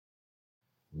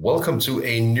Welcome to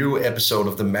a new episode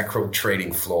of the Macro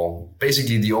Trading Floor.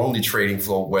 Basically, the only trading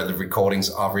floor where the recordings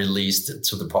are released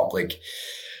to the public.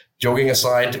 Joking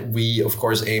aside, we of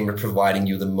course aim at providing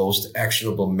you the most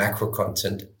actionable macro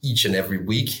content each and every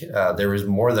week. There is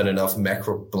more than enough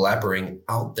macro blabbering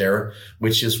out there,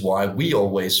 which is why we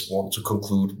always want to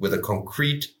conclude with a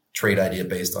concrete trade idea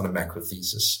based on a macro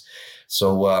thesis.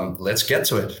 So let's get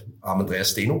to it. I'm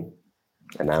Andreas Steno.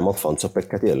 And I'm Alfonso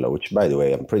Peccatiello, which, by the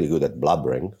way, I'm pretty good at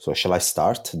blubbering. So shall I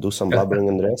start? Do some blubbering,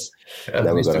 Andreas? Yeah,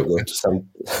 then we're going to do.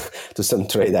 go to some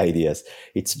trade ideas.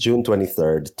 It's June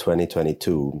 23rd,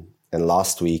 2022. And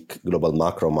last week, global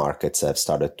macro markets have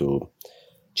started to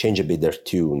change a bit their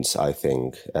tunes, I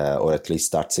think, or at least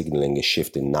start signaling a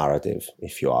shift in narrative,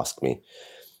 if you ask me.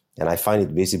 And I find it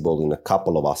visible in a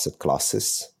couple of asset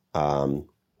classes. The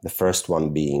first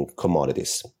one being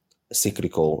commodities.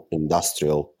 Cyclical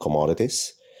industrial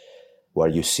commodities, where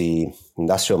you see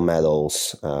industrial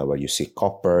metals, where you see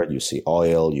copper, you see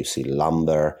oil, you see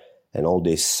lumber, and all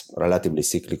these relatively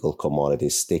cyclical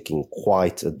commodities taking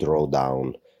quite a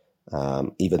drawdown,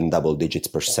 even double digits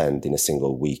 % in a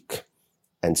single week.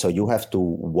 And so you have to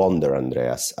wonder,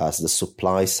 Andreas, as the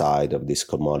supply side of these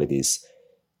commodities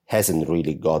hasn't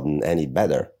really gotten any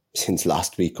better since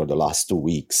last week or the last 2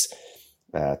 weeks.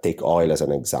 Take oil as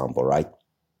an example, right?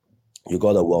 You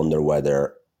gotta wonder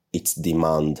whether it's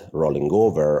demand rolling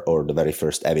over or the very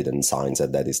first evident signs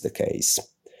that that is the case.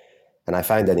 And I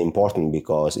find that important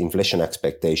because inflation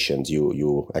expectations,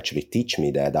 you actually teach me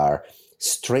that, are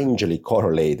strangely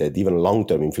correlated. Even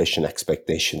long-term inflation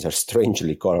expectations are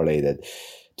strangely correlated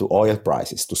to oil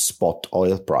prices, to spot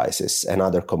oil prices and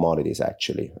other commodities,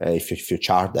 actually. If you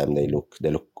chart them, they look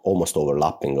almost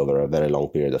overlapping over a very long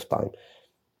period of time.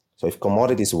 So if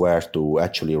commodities were to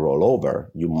actually roll over,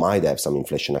 you might have some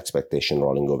inflation expectation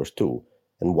rolling over too.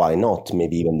 And why not?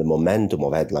 Maybe even the momentum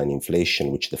of headline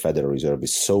inflation, which the Federal Reserve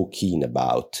is so keen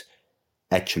about,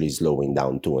 actually slowing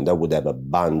down too. And that would have a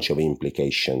bunch of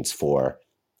implications for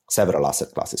several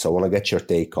asset classes. So I want to get your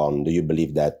take on, do you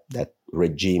believe that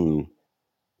regime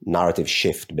narrative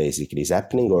shift basically is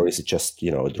happening, or is it just, a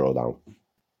drawdown?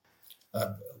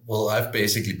 Well, I've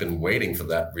basically been waiting for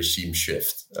that regime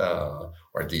shift,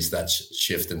 or at least that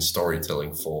shift in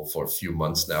storytelling for a few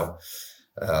months now.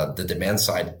 The demand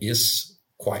side is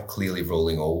quite clearly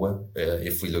rolling over.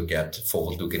 If we look at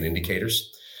forward-looking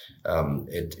indicators,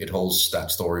 it holds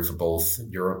that story for both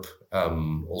Europe,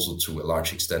 also to a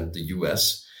large extent the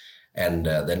US. And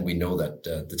then we know that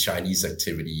the Chinese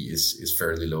activity is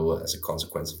fairly low as a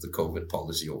consequence of the COVID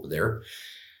policy over there.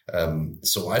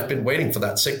 So I've been waiting for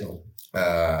that signal.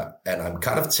 And I'm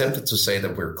kind of tempted to say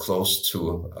that we're close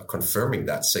to confirming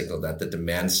that signal, that the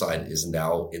demand side is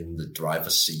now in the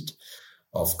driver's seat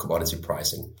of commodity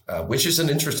pricing, which is an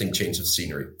interesting change of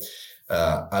scenery.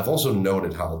 I've also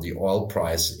noted how the oil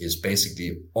price is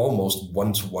basically almost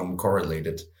one-to-one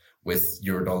correlated with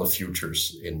Eurodollar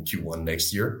futures in Q1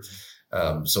 next year.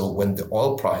 So when the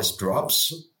oil price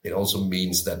drops, it also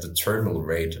means that the terminal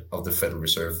rate of the Federal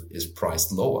Reserve is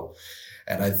priced lower.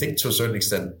 And I think to a certain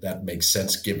extent that makes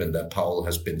sense, given that Powell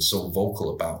has been so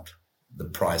vocal about the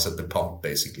price at the pump,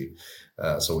 basically.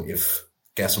 So if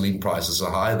gasoline prices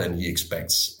are high, then he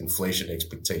expects inflation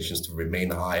expectations to remain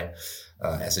high,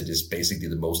 as it is basically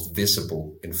the most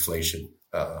visible inflation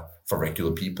for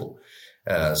regular people.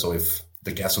 So if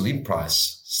the gasoline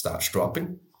price starts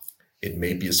dropping, it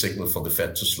may be a signal for the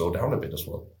Fed to slow down a bit as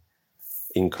well.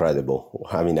 Incredible.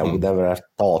 I mean, I would never have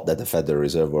thought that the Federal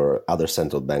Reserve or other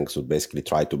central banks would basically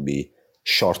try to be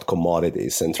short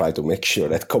commodities and try to make sure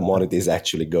that commodities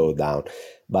actually go down.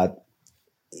 But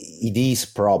it is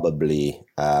probably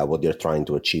what they're trying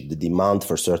to achieve. The demand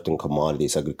for certain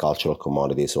commodities, agricultural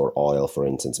commodities or oil, for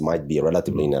instance, might be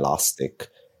relatively inelastic.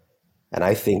 And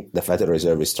I think the Federal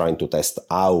Reserve is trying to test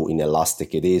how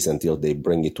inelastic it is until they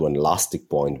bring it to an elastic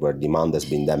point where demand has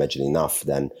been damaged enough.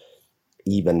 Then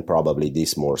even probably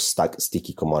these more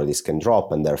sticky commodities can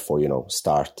drop and therefore,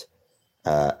 start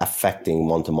affecting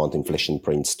month-to-month inflation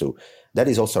prints too. That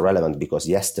is also relevant because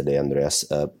yesterday, Andreas,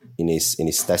 in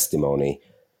his testimony,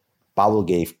 Powell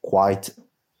gave quite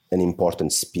an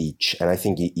important speech. And I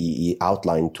think he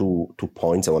outlined two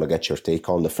points I want to get your take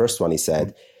on. The first one, he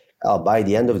said, by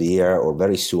the end of the year or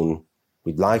very soon,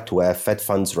 we'd like to have Fed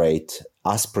funds rate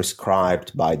as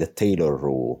prescribed by the Taylor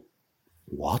rule.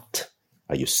 What?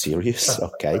 Are you serious?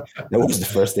 Okay, that was the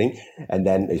first thing. And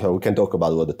then we can talk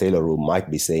about what the Taylor rule might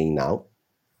be saying now.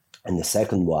 And the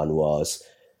second one was,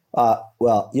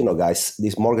 guys,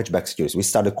 these mortgage-backed securities, we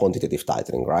started quantitative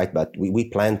tightening, right? But we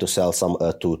plan to sell some,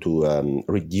 to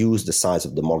reduce the size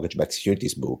of the mortgage-backed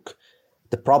securities book.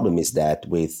 The problem is that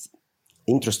with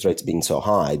interest rates being so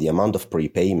high, the amount of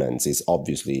prepayments is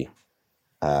obviously,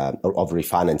 of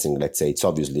refinancing, let's say, it's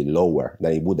obviously lower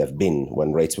than it would have been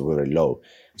when rates were very low.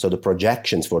 So the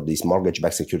projections for these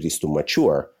mortgage-backed securities to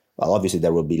mature, well, obviously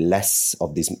there will be less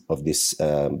of these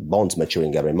bonds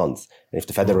maturing every month. And if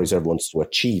the Federal Reserve wants to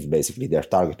achieve basically their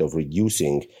target of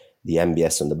reducing the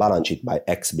MBS on the balance sheet by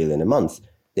X billion a month,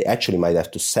 they actually might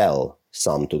have to sell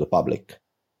some to the public.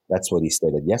 That's what he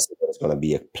stated yesterday. There's going to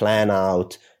be a plan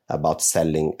out about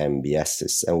selling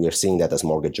MBSs. And we're seeing that as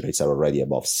mortgage rates are already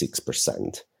above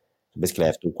 6%. Basically, I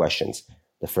have two questions.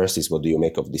 The first is, what do you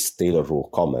make of this Taylor rule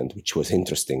comment, which was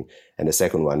interesting? And the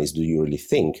second one is, do you really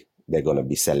think they're going to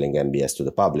be selling MBS to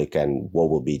the public, and what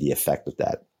will be the effect of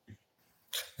that?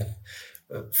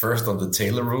 First, on the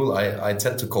Taylor rule, I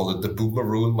tend to call it the boomer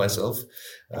rule myself.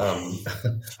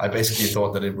 I basically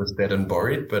thought that it was dead and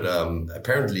buried, but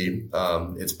apparently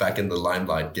it's back in the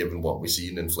limelight given what we see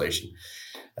in inflation.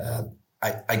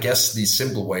 I guess the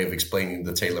simple way of explaining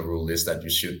the Taylor rule is that you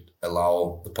should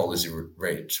allow the policy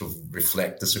rate to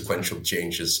reflect the sequential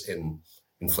changes in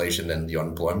inflation and the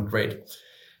unemployment rate.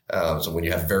 So when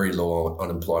you have very low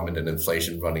unemployment and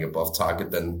inflation running above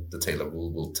target, then the Taylor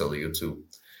rule will tell you to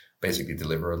basically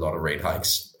deliver a lot of rate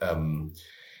hikes.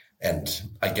 And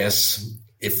I guess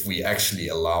if we actually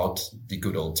allowed the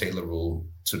good old Taylor rule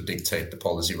to dictate the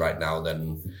policy right now,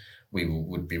 then we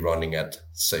would be running at,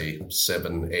 say,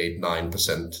 7, 8,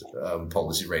 9%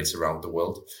 policy rates around the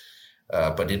world.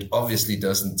 But it obviously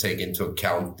doesn't take into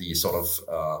account the sort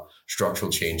of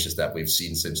structural changes that we've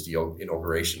seen since the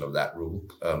inauguration of that rule.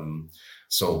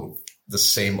 So the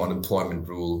same unemployment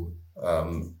rule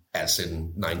as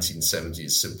in 1970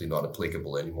 is simply not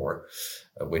applicable anymore,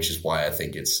 which is why I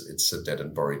think it's a dead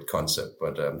and buried concept.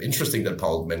 But interesting that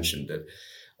Paul mentioned it.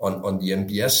 On the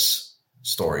MBS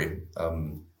story,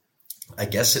 I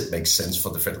guess it makes sense for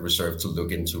the Federal Reserve to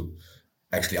look into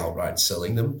actually outright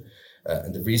selling them.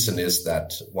 And the reason is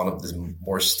that one of the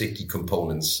more sticky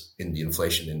components in the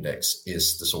inflation index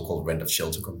is the so-called rent of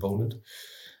shelter component.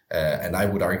 And I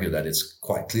would argue that it's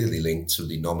quite clearly linked to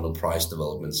the nominal price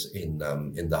developments in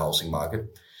the housing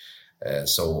market.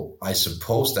 So I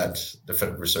suppose that the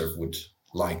Federal Reserve would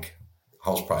like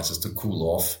house prices to cool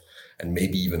off and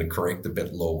maybe even correct a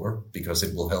bit lower, because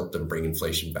it will help them bring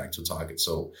inflation back to target.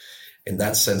 So in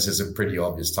that sense, it's a pretty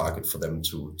obvious target for them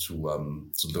to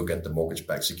look at the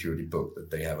mortgage-backed security book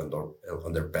that they have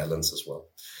on their balance as well.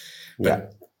 Yeah.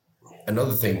 But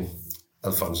another thing,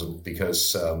 Alfonso,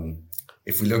 because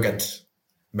if we look at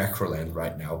macro land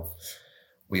right now,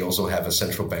 we also have a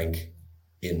central bank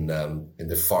in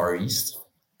the Far East,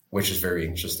 which is very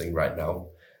interesting right now,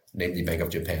 namely Bank of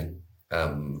Japan.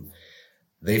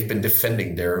 They've been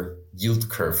defending their yield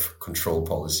curve control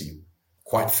policy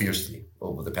quite fiercely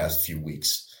over the past few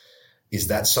weeks. Is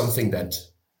that something that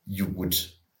you would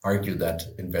argue that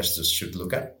investors should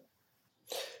look at?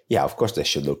 Yeah, of course they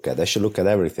should look at. They should look at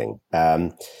everything.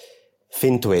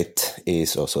 FinTwit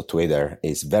is also Twitter,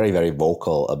 is very, very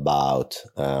vocal about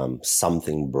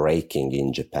something breaking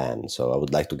in Japan. So I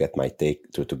would like to get my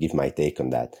take to give my take on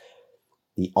that.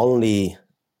 The only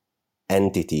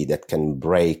entity that can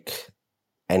break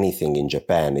anything in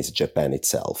Japan is Japan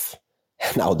itself.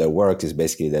 And how that works is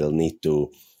basically they'll need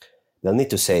to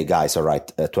say, guys, all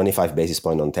right, 25 basis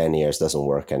point on 10 years doesn't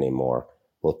work anymore.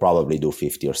 We'll probably do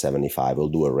 50 or 75. We'll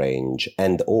do a range.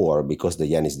 And or because the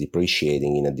yen is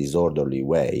depreciating in a disorderly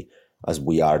way, as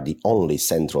we are the only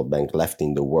central bank left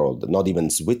in the world, not even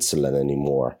Switzerland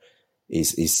anymore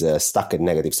is stuck at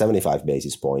negative 75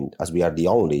 basis point, as we are the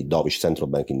only dovish central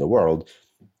bank in the world.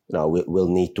 Now we'll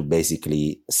need to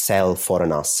basically sell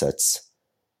foreign assets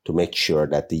to make sure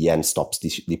that the yen stops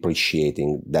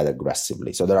depreciating that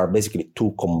aggressively. So there are basically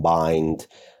two combined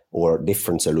or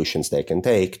different solutions they can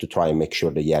take to try and make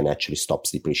sure the yen actually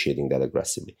stops depreciating that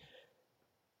aggressively.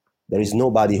 There is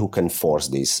nobody who can force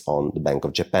this on the Bank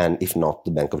of Japan, if not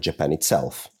the Bank of Japan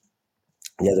itself.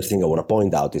 The other thing I want to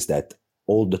point out is that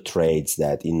all the trades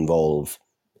that involve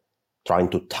trying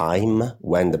to time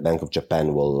when the Bank of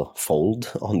Japan will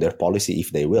fold on their policy,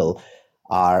 if they will,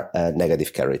 are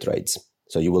negative carry trades.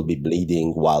 So you will be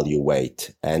bleeding while you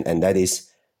wait. And that is,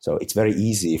 so it's very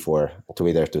easy for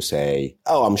Twitter to say,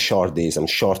 oh, I'm short this, I'm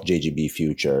short JGB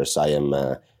futures, I am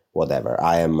whatever.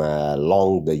 I am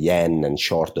long the yen and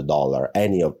short the dollar.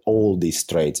 Any of all these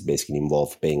trades basically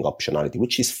involve paying optionality,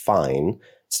 which is fine.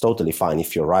 It's totally fine.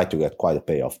 If you're right, you get quite a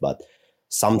payoff, but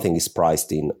something is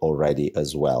priced in already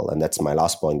as well. And that's my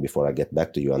last point before I get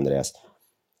back to you, Andreas.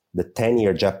 The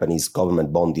 10-year Japanese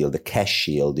government bond yield, the cash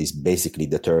yield, is basically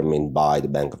determined by the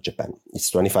Bank of Japan.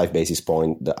 It's 25 basis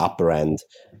point, the upper end.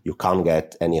 You can't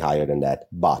get any higher than that.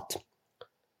 But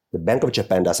the Bank of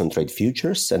Japan doesn't trade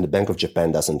futures and the Bank of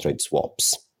Japan doesn't trade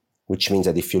swaps, which means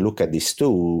that if you look at these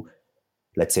two,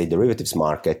 let's say derivatives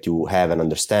market, you have an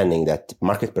understanding that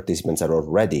market participants are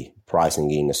already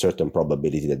pricing in a certain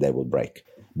probability that they will break,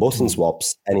 both in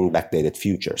swaps and in backdated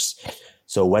futures.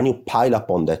 So when you pile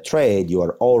up on that trade, you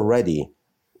are already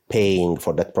paying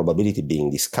for that probability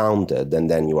being discounted, and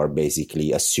then you are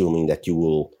basically assuming that you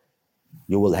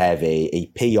will have a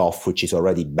payoff which is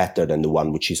already better than the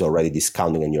one which is already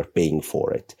discounting and you're paying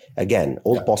for it. Again,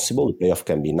 all possible. The payoff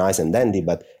can be nice and dandy,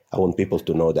 but I want people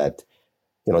to know that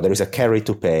there is a carry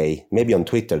to pay. Maybe on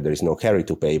Twitter there is no carry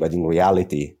to pay, but in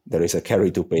reality there is a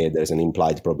carry to pay. There's an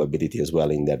implied probability as well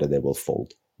in there that they will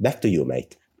fold. Back to you,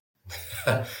 mate.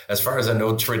 As far as I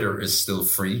know, Twitter is still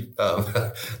free.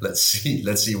 Let's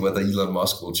see whether Elon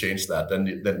Musk will change that.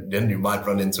 Then you might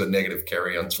run into a negative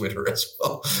carry on Twitter as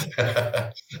well.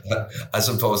 I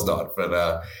suppose not,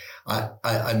 but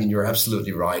I mean you're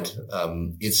absolutely right.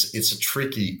 It's a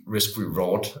tricky risk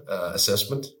reward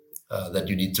assessment that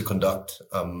you need to conduct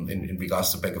in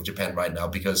regards to Bank of Japan right now,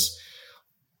 because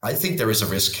I think there is a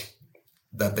risk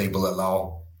that they will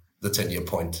allow the 10-year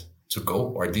point to go,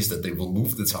 or at least that they will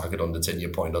move the target on the 10-year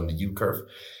point on the yield curve.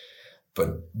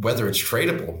 But whether it's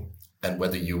tradable and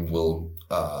whether you will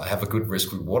have a good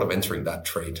risk reward of entering that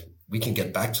trade, we can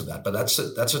get back to that. But that's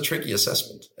a tricky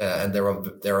assessment, and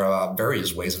there are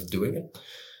various ways of doing it.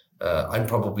 I'm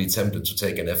probably tempted to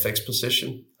take an FX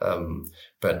position,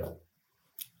 but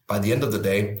by the end of the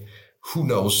day, who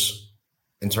knows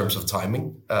in terms of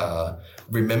timing?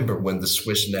 Remember when the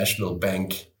Swiss National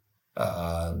Bank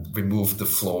removed the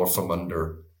floor from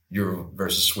under euro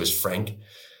versus Swiss franc?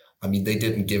 I mean, they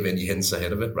didn't give any hints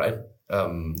ahead of it, right?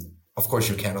 Of course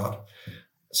you cannot.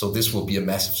 So this will be a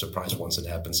massive surprise once it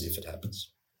happens, if it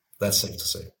happens. That's safe to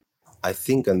say. I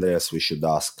think, Andreas, we should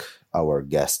ask our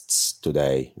guests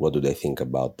today, what do they think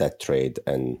about that trade,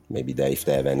 and maybe if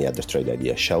they have any other trade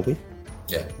ideas, shall we?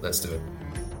 Yeah, let's do it.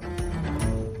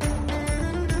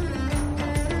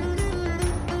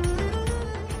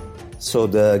 So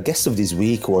the guest of this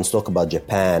week who wants to talk about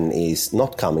Japan is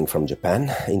not coming from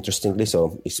Japan, interestingly,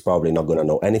 so he's probably not going to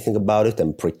know anything about it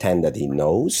and pretend that he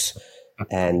knows.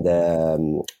 And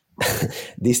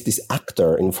this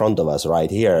actor in front of us right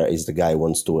here is the guy who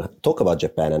wants to talk about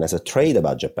Japan and has a trade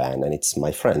about Japan, and it's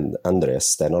my friend Andreas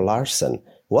Steno Larsen.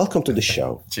 Welcome to the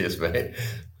show. Cheers, mate.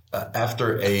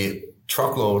 After a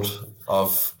truckload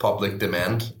of public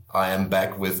demand, I am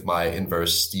back with my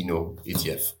inverse Steno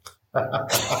ETF.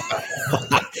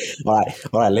 All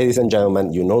right, ladies and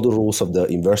gentlemen, you know the rules of the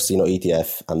inverse Steno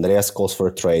ETF. Andreas calls for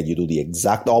a trade, you do the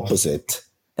exact opposite,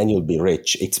 and you'll be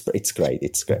rich. It's great.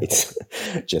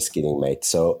 Just kidding, mate.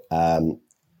 So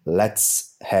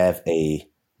let's have a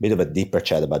bit of a deeper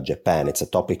chat about Japan. It's a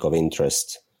topic of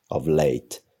interest of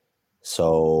late.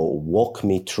 So walk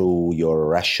me through your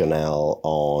rationale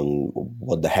on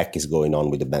what the heck is going on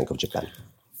with the Bank of Japan.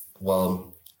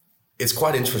 Well, it's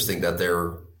quite interesting that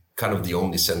they're kind of the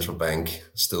only central bank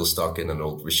still stuck in an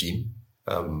old regime.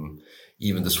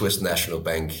 Even the Swiss National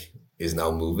Bank is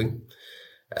now moving.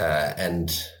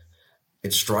 And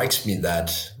it strikes me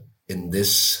that in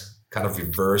this kind of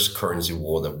reverse currency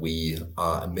war that we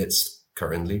are amidst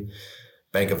currently,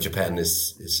 Bank of Japan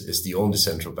is the only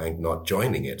central bank not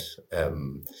joining it.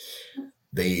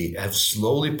 They have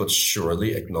slowly but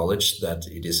surely acknowledged that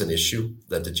it is an issue,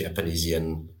 that the Japanese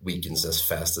yen weakens as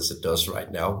fast as it does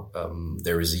right now.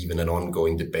 There is even an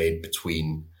ongoing debate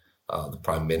between the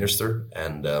Prime Minister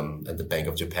and the Bank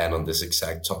of Japan on this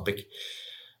exact topic.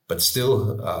 But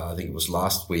still, I think it was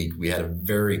last week, we had a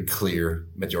very clear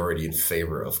majority in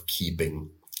favor of keeping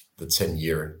the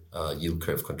 10-year yield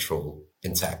curve control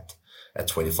intact at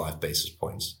 25 basis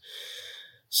points.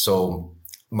 So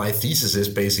my thesis is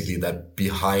basically that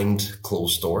behind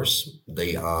closed doors,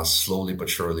 they are slowly but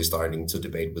surely starting to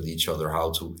debate with each other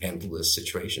how to handle this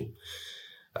situation.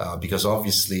 Because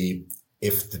obviously,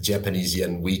 if the Japanese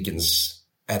yen weakens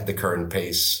at the current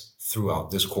pace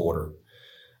throughout this quarter,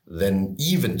 then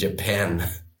even Japan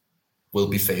will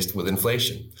be faced with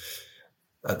inflation.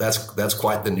 That's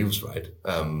quite the news, right?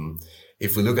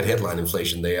 If we look at headline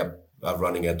inflation, they are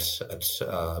running at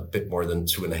a bit more than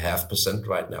 2.5%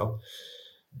 right now,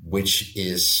 which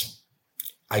is,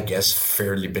 I guess,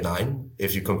 fairly benign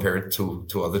if you compare it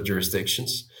to other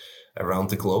jurisdictions around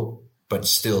the globe. But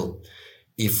still,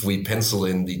 if we pencil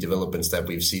in the developments that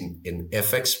we've seen in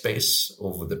FX space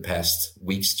over the past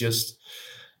weeks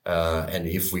and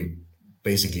if we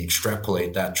basically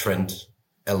extrapolate that trend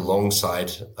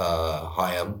alongside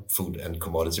higher food and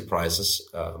commodity prices,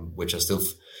 which are still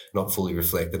not fully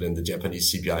reflected in the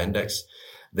Japanese CPI index,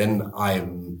 then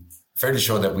I'm fairly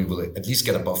sure that we will at least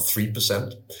get above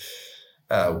 3%,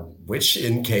 which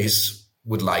in case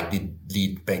would likely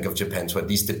lead Bank of Japan to at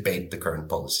least debate the current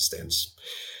policy stance.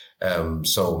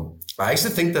 So I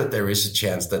actually think that there is a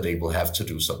chance that they will have to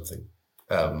do something.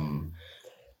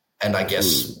 And I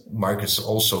guess markets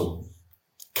also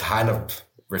kind of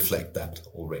reflect that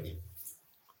already.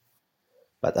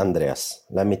 But Andreas,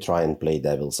 let me try and play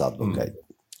devil's advocate.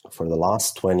 For the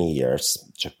last 20 years,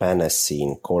 Japan has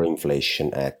seen core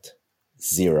inflation at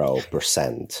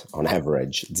 0% on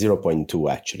average,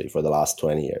 0.2 actually for the last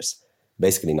 20 years,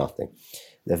 basically nothing.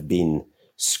 They've been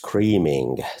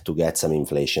screaming to get some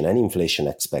inflation and inflation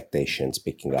expectations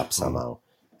picking up somehow.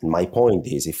 And my point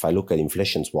is, if I look at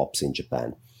inflation swaps in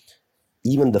Japan,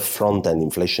 even the front-end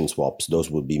inflation swaps, those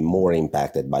would be more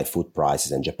impacted by food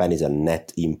prices, and Japan is a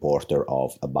net importer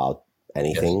of about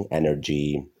anything,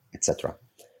 energy, etc.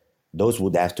 Those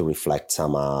would have to reflect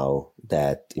somehow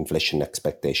that inflation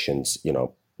expectations,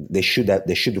 they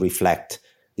should reflect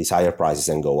these higher prices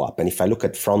and go up. And if I look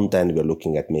at front end, we're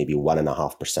looking at maybe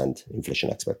 1.5%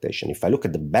 inflation expectation. If I look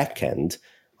at the back end,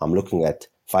 I'm looking at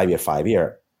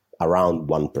 5-year, around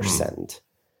 1%.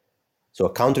 So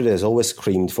a country that has always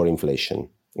screamed for inflation,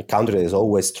 a country that has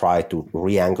always tried to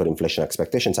re-anchor inflation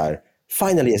expectations higher,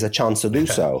 finally has a chance to do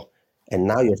so. And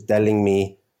now you're telling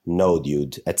me, no,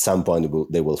 dude, at some point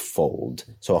they will fold.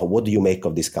 So what do you make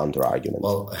of this counter argument?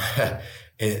 Well,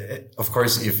 of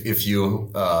course, if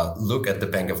you look at the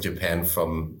Bank of Japan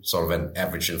from sort of an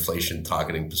average inflation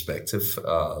targeting perspective,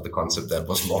 the concept that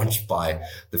was launched by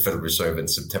the Federal Reserve in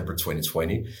September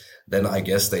 2020, then I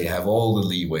guess they have all the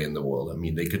leeway in the world. I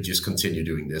mean, they could just continue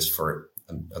doing this for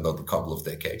another couple of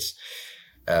decades.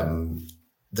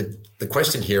 The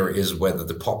question here is whether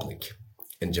the public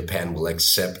in Japan will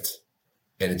accept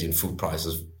energy and food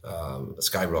prices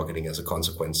skyrocketing as a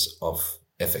consequence of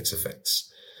FX effects.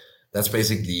 That's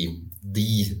basically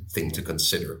the thing to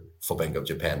consider for Bank of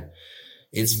Japan.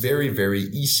 It's very, very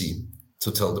easy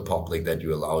to tell the public that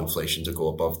you allow inflation to go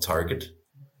above target.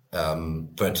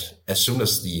 But as soon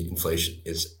as the inflation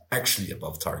is actually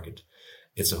above target,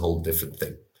 it's a whole different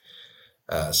thing.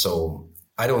 So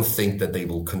I don't think that they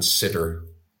will consider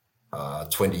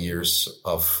 20 years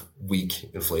of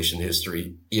weak inflation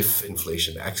history if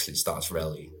inflation actually starts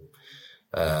rallying.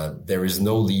 There is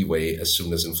no leeway as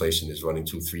soon as inflation is running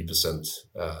 2-3%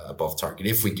 above target,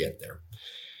 if we get there.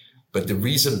 But the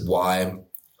reason why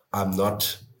I'm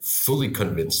not fully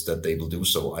convinced that they will do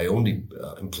so, I only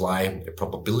imply a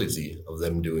probability of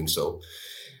them doing so,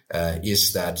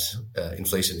 is that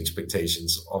inflation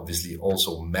expectations obviously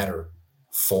also matter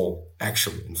for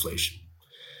actual inflation.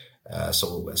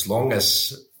 So as long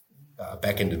as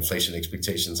back-end inflation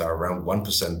expectations are around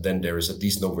 1%, then there is at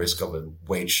least no risk of a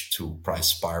wage to price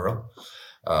spiral.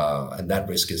 And that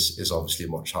risk is obviously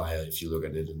much higher if you look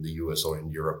at it in the US or in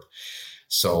Europe.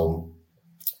 So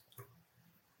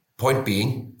point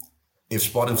being, if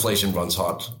spot inflation runs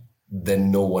hot,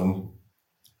 then no one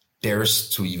dares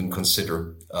to even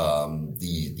consider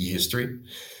the history.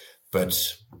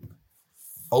 But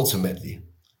ultimately,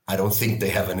 I don't think they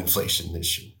have an inflation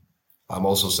issue. I'm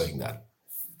also saying that.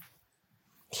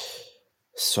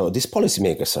 So these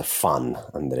policymakers are fun,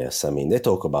 Andreas. I mean, they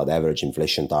talk about average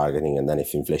inflation targeting, and then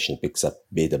if inflation picks up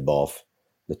a bit above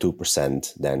the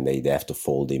 2%, then they have to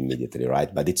fold immediately,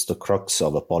 right? But it's the crux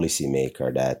of a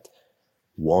policymaker that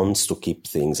wants to keep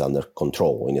things under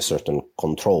control in a certain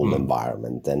controlled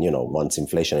environment. And, once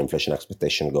inflation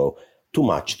expectation go too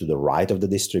much to the right of the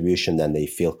distribution, then they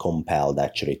feel compelled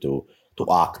actually to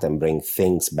act and bring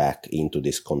things back into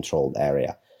this controlled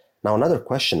area. Now, another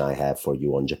question I have for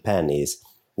you on Japan is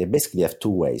they basically have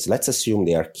two ways. Let's assume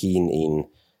they are keen in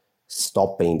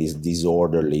stopping this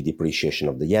disorderly depreciation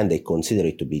of the yen. They consider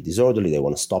it to be disorderly. They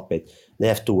want to stop it. They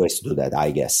have two ways to do that, I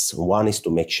guess. One is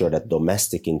to make sure that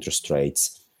domestic interest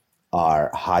rates are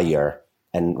higher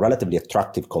and relatively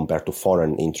attractive compared to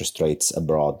foreign interest rates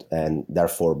abroad, and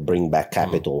therefore bring back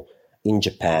capital in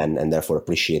Japan and therefore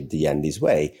appreciate the yen this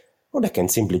way. Or they can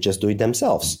simply just do it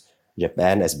themselves.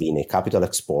 Japan has been a capital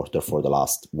exporter for the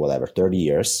last, 30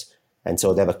 years. And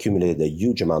so they've accumulated a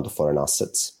huge amount of foreign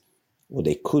assets. What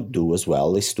they could do as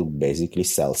well is to basically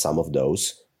sell some of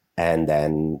those and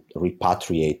then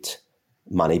repatriate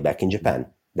money back in Japan.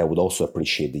 That would also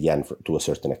appreciate the yen to a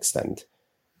certain extent.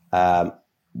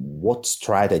 What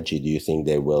strategy do you think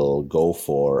they will go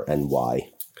for and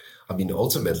why? I mean,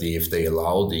 ultimately, if they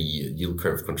allow the yield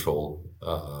curve control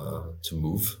to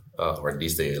move, or at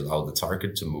least they allow the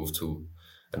target to move to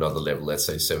another level, let's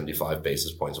say 75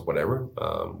 basis points or whatever,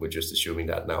 we're just assuming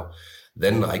that now,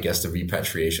 then I guess the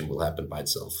repatriation will happen by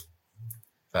itself.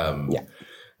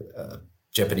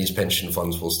 Japanese pension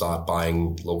funds will start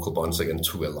buying local bonds again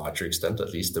to a larger extent.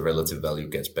 At least the relative value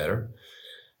gets better.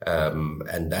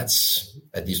 And that's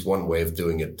at least one way of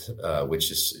doing it,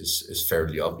 which is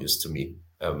fairly obvious to me.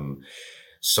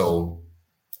 So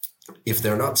if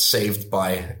they're not saved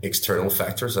by external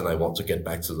factors, and I want to get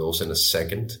back to those in a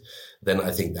second, then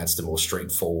I think that's the most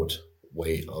straightforward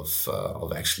way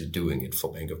of actually doing it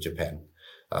for Bank of Japan,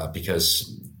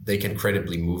 because they can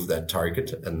credibly move that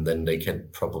target, and then they can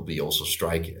probably also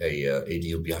strike a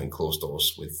deal behind closed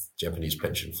doors with Japanese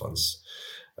pension funds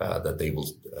that they will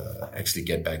actually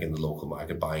get back in the local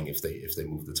market buying if they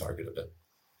move the target a bit.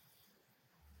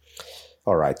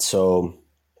 All right, so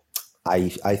I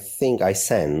think I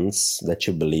sense that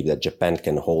you believe that Japan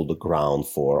can hold the ground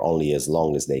for only as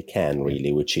long as they can,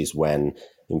 really, which is when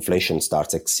inflation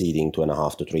starts exceeding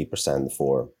 2.5% to 3%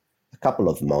 for a couple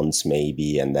of months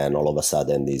maybe, and then all of a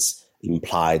sudden this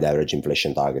implied average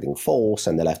inflation targeting falls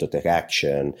and they'll have to take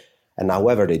action. And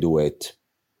however they do it,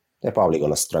 they're probably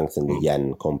going to strengthen the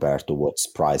yen compared to what's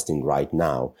priced in right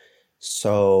now.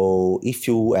 So if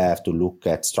you have to look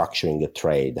at structuring a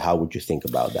trade, how would you think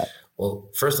about that? Well,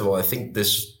 first of all, I think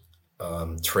this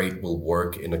trade will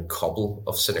work in a couple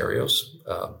of scenarios.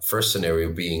 First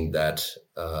scenario being that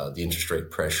the interest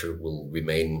rate pressure will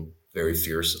remain very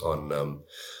fierce on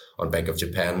Bank of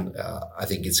Japan. I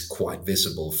think it's quite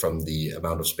visible from the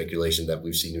amount of speculation that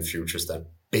we've seen in futures that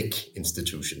big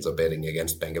institutions are betting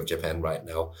against Bank of Japan right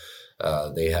now.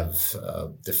 They have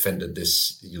defended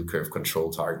this yield curve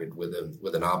control target with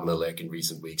an arm and a leg in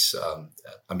recent weeks.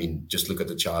 I mean, just look at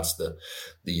the charts.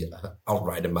 The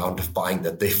outright amount of buying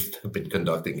that they've been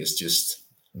conducting is just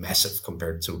massive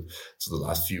compared to the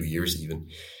last few years even.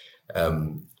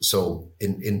 So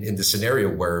in the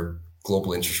scenario where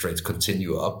global interest rates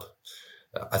continue up,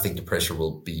 I think the pressure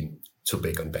will be too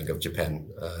big on Bank of Japan,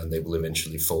 and they will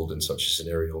eventually fold in such a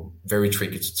scenario. Very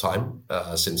tricky to time,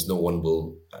 since no one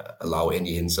will allow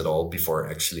any hints at all before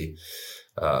actually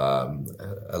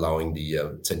allowing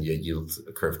the 10-year yield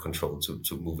curve control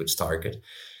to move its target.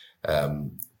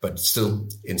 But still,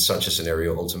 in such a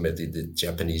scenario, ultimately the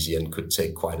Japanese yen could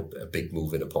take quite a big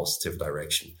move in a positive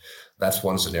direction. That's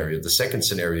one scenario. The second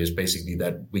scenario is basically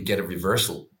that we get a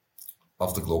reversal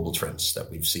of the global trends that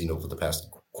we've seen over the past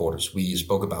quarters. We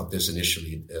spoke about this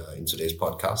initially in today's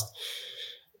podcast.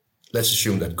 Let's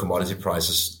assume that commodity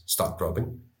prices start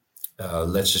dropping.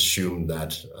 Let's assume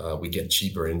that we get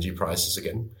cheaper energy prices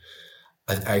again.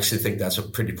 I actually think that's a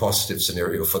pretty positive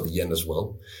scenario for the yen as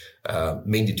well,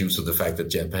 mainly due to the fact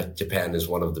that Japan is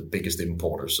one of the biggest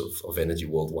importers of energy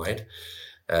worldwide.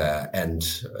 And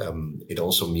it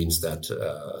also means that,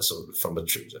 so from a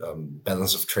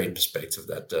balance of trade perspective,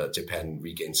 that Japan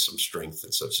regains some strength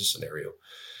in such a scenario.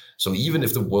 So even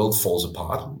if the world falls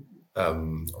apart,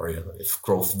 or if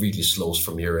growth really slows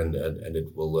from here and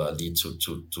it will lead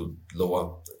to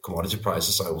lower commodity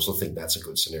prices, I also think that's a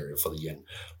good scenario for the yen.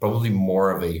 Probably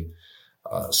more of a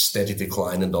steady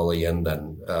decline in dollar yen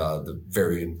than the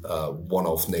very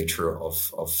one-off nature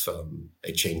of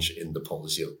a change in the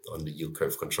policy on the yield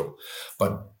curve control.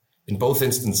 But in both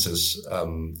instances,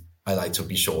 I like to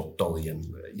be short dollar yen.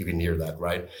 You can hear that,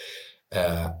 right?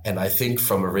 And I think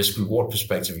from a risk-reward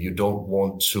perspective, you don't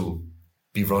want to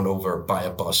be run over by a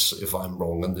bus if I'm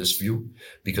wrong on this view,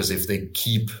 because if they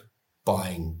keep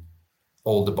buying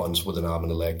all the bonds with an arm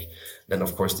and a leg, then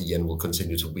of course the yen will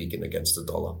continue to weaken against the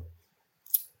dollar.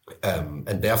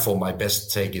 And therefore, my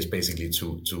best take is basically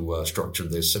to structure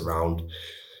this around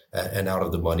an out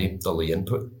of the money dollar yen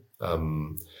put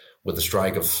with a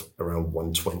strike of around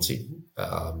 120.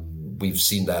 We've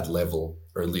seen that level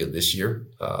earlier this year.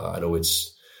 I know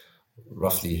it's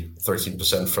roughly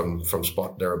 13% from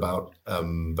spot thereabout,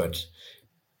 but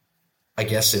I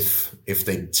guess if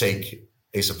they take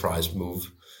a surprise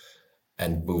move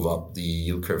and move up the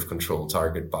yield curve control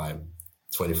target by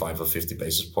 25 or 50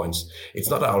 basis points, it's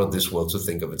not out of this world to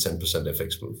think of a 10%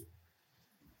 FX move.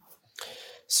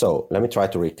 So let me try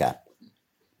to recap.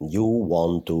 You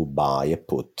want to buy a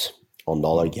put on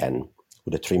dollar yen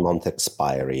with a 3-month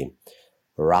expiry,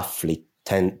 roughly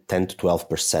 10 to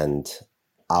 12%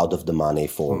 out of the money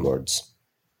forwards.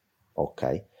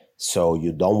 Okay. So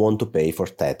you don't want to pay for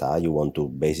theta. You want to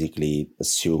basically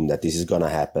assume that this is going to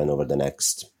happen over the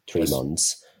next 3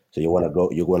 months. So you want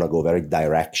to go very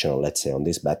directional, let's say, on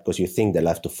this bet, because you think they'll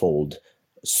have to fold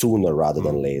sooner rather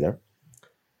than later.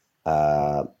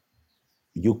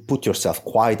 You put yourself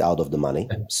quite out of the money.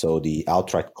 So the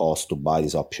outright cost to buy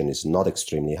this option is not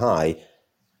extremely high.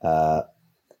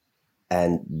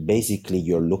 And basically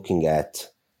you're looking at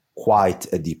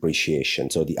quite a depreciation.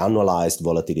 So the annualized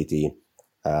volatility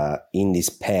in this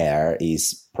pair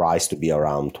is priced to be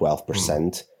around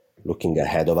 12%. looking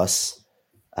ahead of us,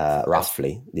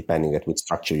 roughly, depending at which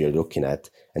structure you're looking at.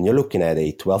 And you're looking at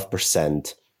a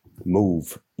 12%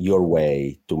 move your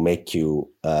way to make you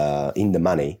in the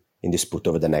money in this put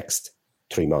over the next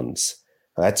 3 months.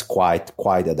 That's quite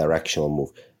a directional move.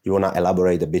 You want to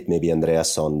elaborate a bit, maybe,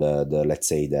 Andreas, on the let's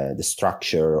say the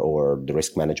structure or the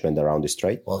risk management around this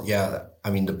trade? Well, yeah,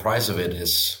 I mean, the price of it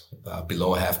is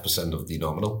below 0.5% of the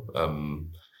nominal,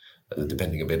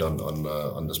 depending a bit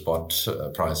on the spot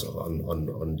price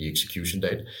on the execution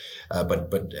date.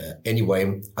 But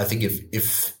anyway, I think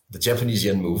if the Japanese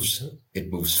yen moves,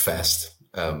 it moves fast.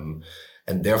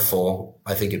 And therefore,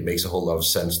 I think it makes a whole lot of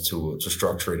sense to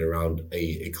structure it around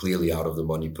a clearly out of the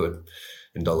money put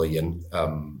in dollar yen,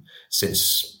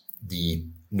 since the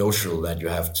notional that you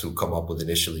have to come up with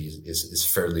initially is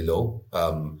fairly low.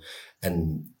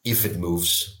 And if it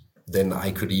moves, then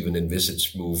I could even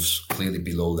envisage moves clearly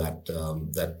below that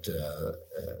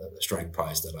strike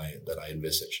price that I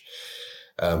envisage.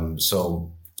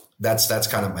 So that's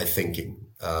kind of my thinking,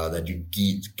 that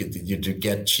you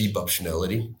get cheap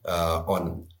optionality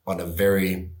on a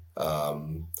very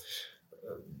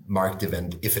marked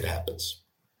event if it happens.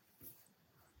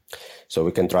 So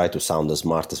we can try to sound as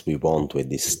smart as we want with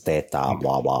this theta,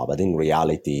 blah, blah. But in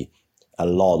reality, a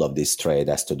lot of this trade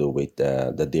has to do with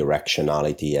the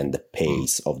directionality and the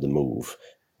pace of the move,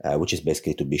 which is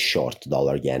basically to be short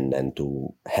dollar yen and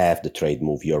to have the trade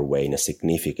move your way in a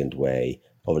significant way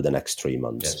over the next 3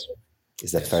 months. Yes.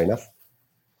 Is that fair enough?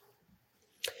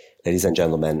 Ladies and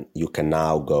gentlemen, you can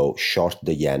now go short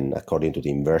the yen according to the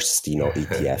inverse Steno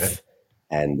ETF.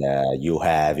 And you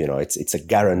have, it's a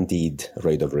guaranteed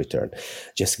rate of return.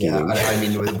 Just kidding. Yeah, I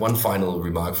mean, with one final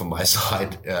remark from my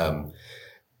side,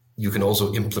 you can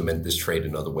also implement this trade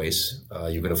in other ways.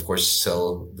 You can, of course,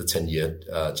 sell the 10-year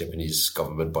Japanese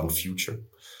government bond future.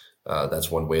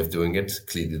 That's one way of doing it.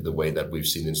 Clearly, the way that we've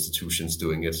seen institutions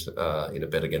doing it in a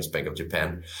bet against Bank of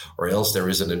Japan. Or else there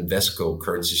is an Invesco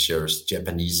currency shares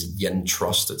Japanese yen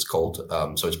trust, it's called.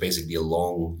 So it's basically a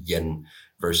long yen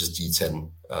versus G10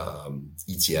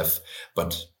 ETF.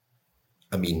 But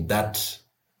I mean, that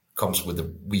comes with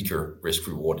a weaker risk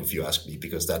reward, if you ask me,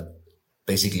 because that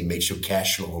basically makes you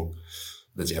cash long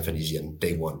the Japanese yen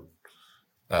day one.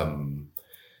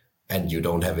 And you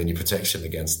don't have any protection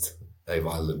against a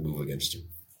violent move against you.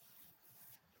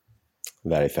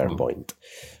 Very fair point.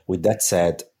 With that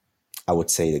said, I would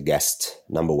say the guest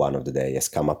number one of the day has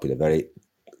come up with a very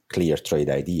clear trade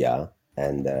idea,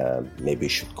 and maybe we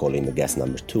should call in the guest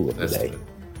number two of the day. True.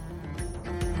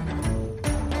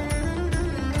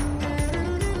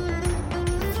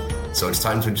 So it's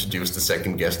time to introduce the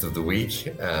second guest of the week.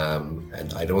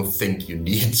 And I don't think you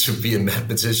need to be a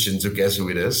mathematician to guess who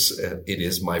it is. It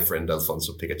is my friend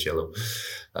Alfonso Picachiello.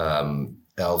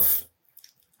 Alf,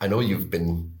 I know you've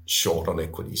been short on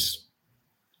equities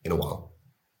in a while.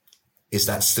 Is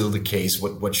that still the case?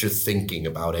 What's your thinking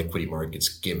about equity markets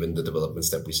given the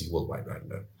developments that we see worldwide right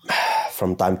now?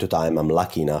 From time to time, I'm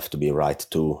lucky enough to be right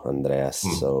too, Andreas.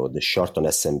 So the short on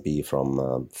S&P from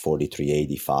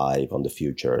 43.85 on the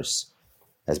futures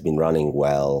has been running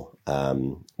well.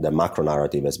 The macro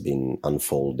narrative has been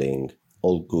unfolding,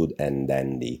 all good and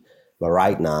dandy. But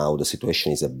right now, the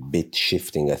situation is a bit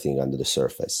shifting, I think, under the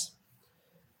surface.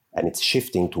 And it's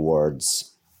shifting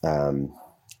towards,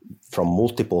 from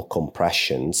multiple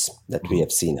compressions that we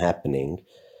have seen happening,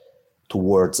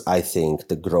 towards, I think,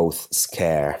 the growth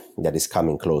scare that is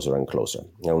coming closer and closer.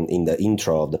 In the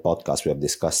intro of the podcast, we have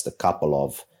discussed a couple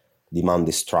of demand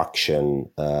destruction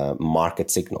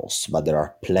market signals, but there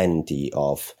are plenty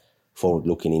of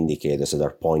forward-looking indicators that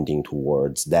are pointing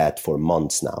towards that for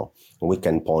months now. And we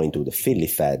can point to the Philly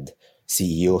Fed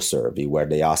CEO survey, where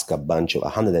they ask a bunch of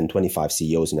 125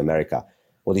 CEOs in America,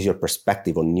 what is your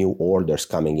perspective on new orders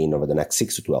coming in over the next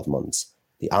 6 to 12 months?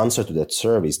 The answer to that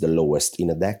survey is the lowest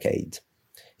in a decade.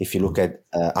 If you look at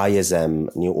ISM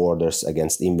new orders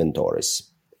against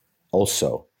inventories,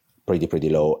 also pretty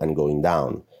low and going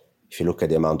down. If you look at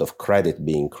the amount of credit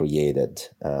being created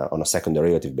on a second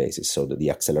derivative basis, so the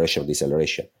acceleration or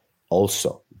deceleration,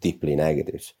 also deeply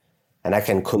negative. And I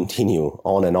can continue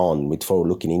on and on with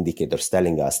forward-looking indicators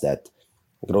telling us that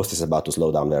growth is about to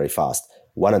slow down very fast.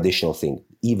 One additional thing,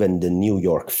 even the New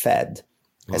York Fed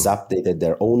has updated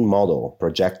their own model,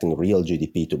 projecting real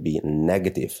GDP to be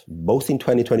negative, both in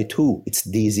 2022, it's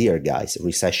this year, guys,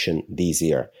 recession this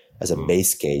year, as a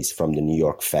base case from the New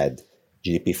York Fed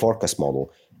GDP forecast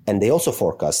model. And they also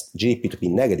forecast GDP to be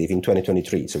negative in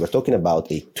 2023. So we're talking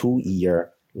about a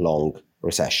 2-year long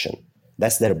recession.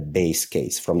 That's their base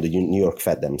case from the New York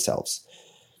Fed themselves.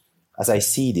 As I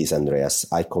see this, Andreas,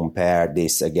 I compare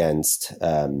this against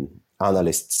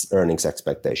analysts' earnings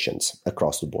expectations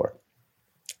across the board.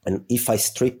 And if I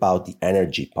strip out the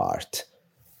energy part,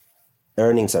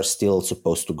 earnings are still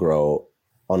supposed to grow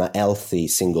on a healthy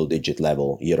single-digit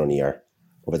level year on year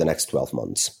over the next 12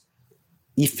 months.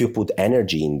 If you put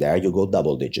energy in there, you go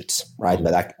double digits, right?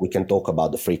 Mm-hmm. But we can talk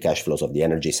about the free cash flows of the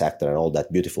energy sector and all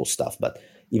that beautiful stuff. But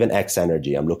even X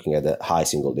energy, I'm looking at a high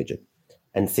single digit.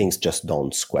 And things just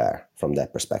don't square from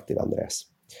that perspective, Andreas.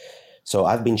 So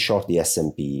I've been short the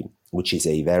S&P, which is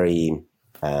a very,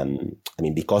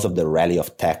 because of the rally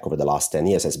of tech over the last 10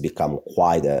 years, has become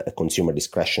quite a consumer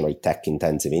discretionary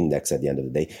tech-intensive index at the end of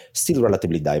the day. Still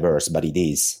relatively diverse, but it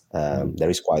is. There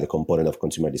is quite a component of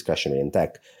consumer discretionary in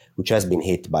tech, which has been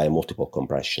hit by multiple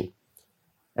compression.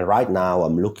 And right now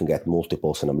I'm looking at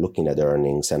multiples and I'm looking at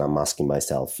earnings and I'm asking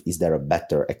myself, is there a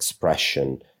better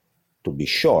expression to be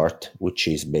short, which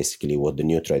is basically what the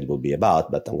new trade will be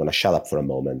about? But I'm going to shut up for a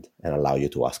moment and allow you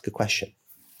to ask a question.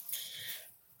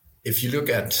 If you look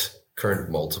at current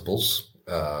multiples,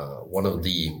 one of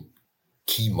the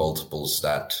key multiples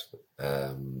that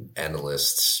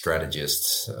analysts,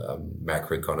 strategists,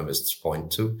 macroeconomists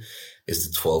point to is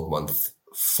the 12-month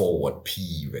forward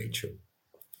PE ratio.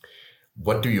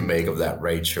 What do you make of that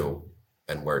ratio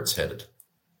and where it's headed?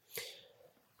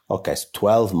 Okay, so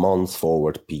 12-month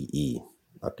forward PE.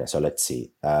 Okay, so let's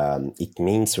see. It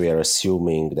means we are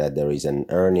assuming that there is an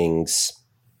earnings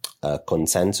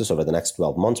consensus over the next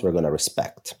 12 months we're going to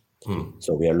respect.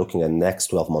 So we are looking at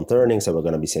next 12-month earnings and we're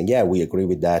going to be saying, yeah, we agree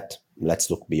with that. Let's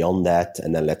look beyond that.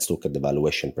 And then let's look at the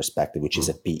valuation perspective, which is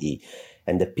a PE.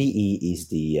 And the PE is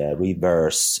the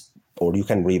reverse, or you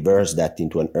can reverse that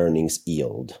into an earnings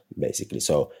yield, basically.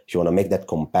 So if you want to make that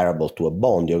comparable to a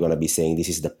bond, you're going to be saying this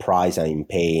is the price I'm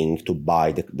paying to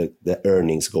buy the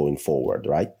earnings going forward,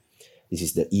 right? This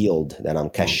is the yield that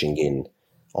I'm cashing in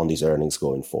on these earnings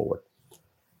going forward.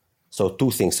 So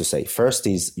two things to say. First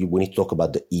is we need to talk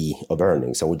about the E of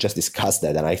earnings. And we just discussed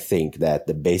that. And I think that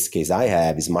the base case I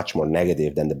have is much more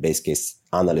negative than the base case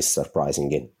analysts are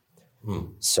pricing in.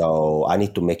 So I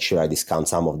need to make sure I discount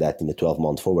some of that in the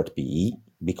 12-month forward PE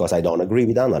because I don't agree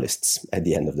with analysts at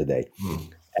the end of the day.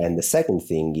 And the second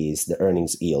thing is the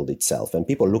earnings yield itself. And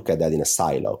people look at that in a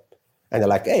silo. And they're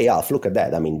like, hey, Alf, look at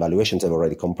that. I mean, valuations have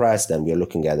already compressed and we're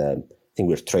looking at I think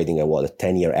we're trading at a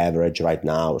 10-year average right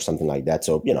now or something like that.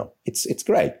 So, it's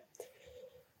great.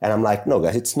 And I'm like, no,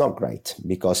 guys, it's not great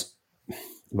because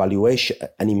valuation,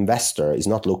 an investor is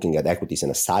not looking at equities in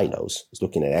a silos. It's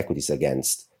looking at equities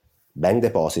against bank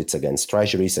deposits, against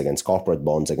treasuries, against corporate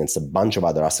bonds, against a bunch of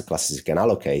other asset classes you can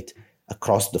allocate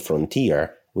across the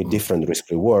frontier with different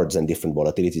risk rewards and different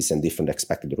volatilities and different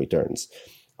expected returns.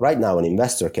 Right now, an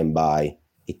investor can buy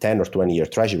a 10 or 20-year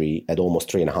treasury at almost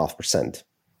 3.5%.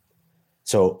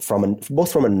 So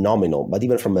both from a nominal, but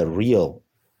even from a real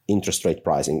interest rate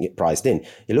priced in,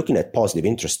 you're looking at positive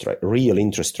interest rate, real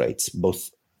interest rates,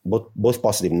 both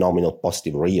positive nominal,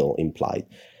 positive real implied.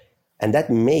 And that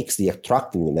makes the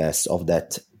attractiveness of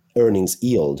that earnings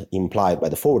yield implied by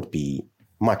the forward PE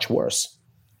much worse.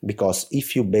 Because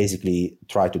if you basically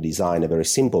try to design a very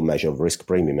simple measure of risk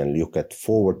premium and look at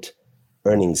forward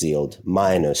earnings yield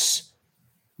minus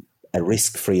a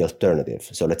risk-free alternative,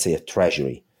 so let's say a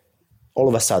treasury, all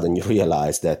of a sudden you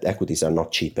realize that equities are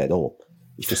not cheap at all.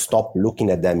 If you stop looking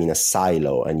at them in a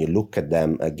silo and you look at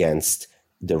them against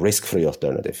the risk-free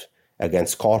alternative,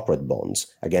 against corporate bonds,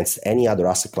 against any other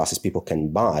asset classes people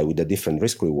can buy with a different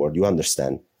risk reward, you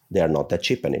understand they are not that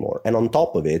cheap anymore. And on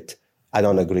top of it, I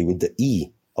don't agree with the E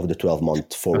of the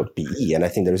 12-month forward PE. And I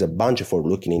think there is a bunch of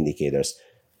forward-looking indicators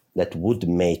that would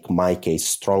make my case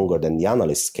stronger than the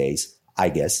analyst's case, I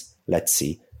guess. Let's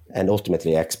see. And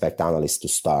ultimately, I expect analysts to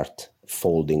start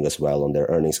folding as well on their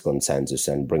earnings consensus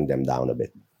and bring them down a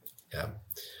bit. Yeah.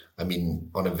 I mean,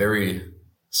 on a very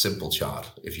simple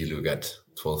chart, if you look at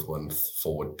 12-month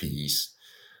forward PEs,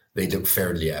 they look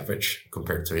fairly average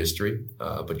compared to history.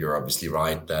 But you're obviously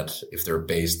right that if they're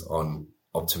based on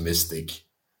optimistic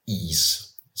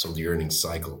E's, so the earnings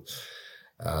cycle,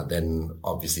 then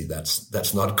obviously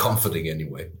that's not comforting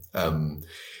anyway.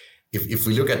 If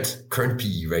we look at current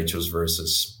PE ratios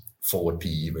versus forward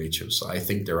PE ratios, I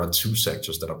think there are two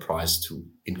sectors that are priced to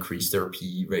increase their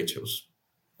PE ratios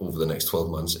over the next 12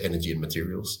 months, energy and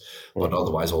materials. But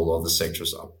otherwise, all other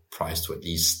sectors are priced to at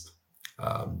least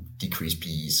decrease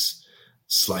PEs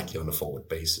slightly on a forward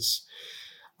basis.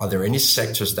 Are there any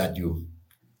sectors that you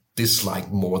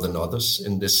dislike more than others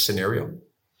in this scenario?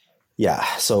 Yeah,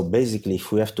 so basically,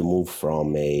 if we have to move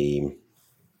from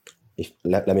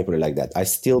let me put it like that, I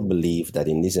still believe that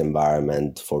in this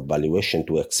environment, for valuation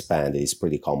to expand, it is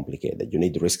pretty complicated. You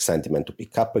need risk sentiment to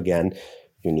pick up again.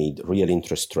 You need real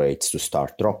interest rates to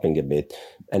start dropping a bit.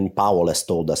 And Powell has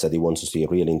told us that he wants to see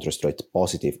real interest rates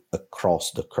positive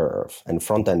across the curve. And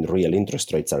front-end real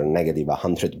interest rates are negative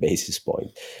 100 basis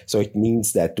points. So it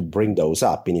means that to bring those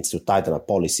up, he needs to tighten up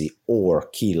policy or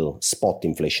kill spot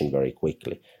inflation very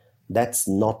quickly. That's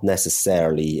not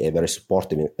necessarily a very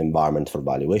supportive environment for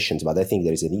valuations, but I think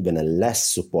there is even a less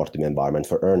supportive environment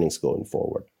for earnings going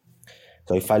forward.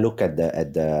 So if I look at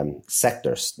the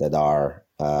sectors that are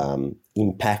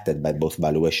impacted by both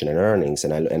valuation and earnings,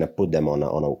 and I put them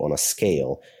on a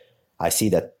scale, I see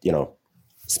that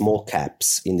small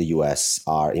caps in the US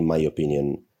are, in my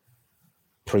opinion,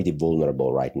 pretty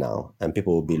vulnerable right now. And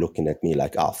people will be looking at me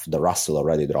like, "Oh, the Russell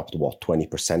already dropped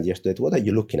 20% year to date. What are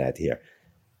you looking at here?"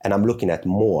 And I'm looking at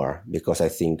more because I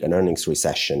think an earnings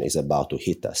recession is about to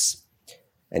hit us.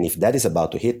 And if that is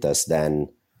about to hit us, then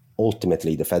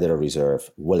ultimately the Federal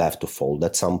Reserve will have to fold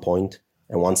at some point.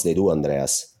 And once they do,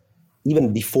 Andreas,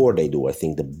 even before they do, I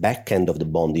think the back end of the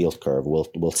bond yield curve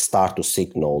will start to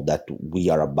signal that we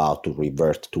are about to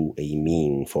revert to a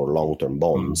mean for long-term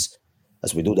bonds.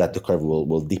 As we do that, the curve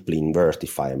will deeply invert,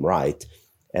 if I am right.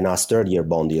 And as 30-year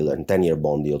bond yield and 10-year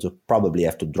bond yields will probably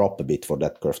have to drop a bit for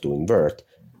that curve to invert.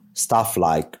 Stuff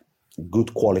like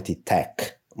good quality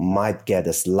tech might get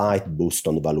a slight boost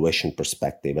on the valuation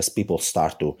perspective as people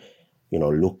start to,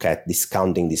 look at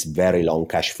discounting these very long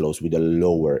cash flows with a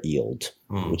lower yield,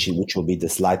 which will be the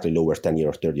slightly lower 10-year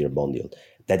or 30-year bond yield.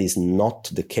 That is not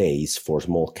the case for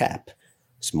small cap.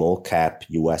 Small cap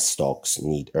US stocks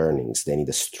need earnings. They need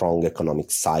a strong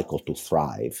economic cycle to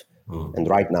thrive. And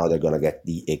right now they're going to get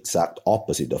the exact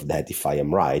opposite of that, if I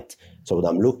am right. So what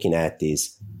I'm looking at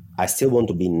is I still want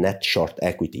to be net short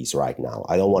equities right now.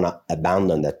 I don't want to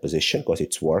abandon that position because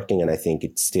it's working, and I think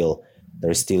there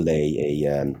is still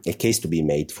a case to be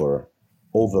made for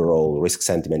overall risk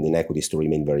sentiment in equities to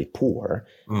remain very poor.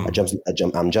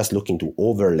 I'm just looking to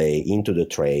overlay into the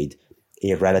trade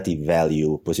a relative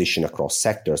value position across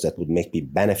sectors that would make me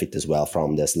benefit as well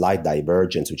from the slight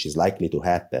divergence which is likely to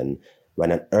happen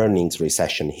when an earnings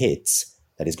recession hits.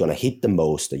 That is going to hit the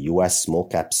most the US small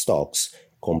cap stocks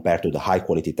compared to the high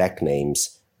quality tech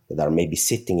names that are maybe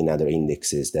sitting in other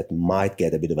indexes that might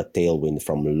get a bit of a tailwind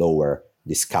from lower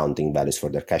discounting values for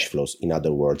their cash flows. In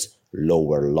other words,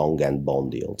 lower long end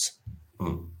bond yields.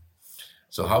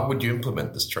 So how would you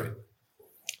implement this trade?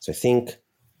 So I think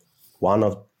one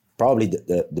of probably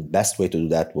the best way to do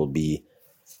that will be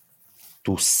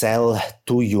to sell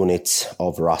 2 units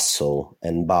of Russell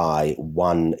and buy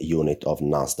 1 unit of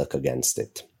Nasdaq against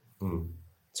it.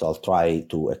 So I'll try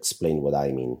to explain what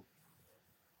I mean.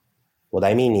 What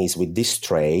I mean is with this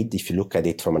trade, if you look at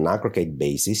it from an aggregate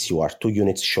basis, you are 2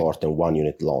 units short and 1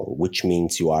 unit long, which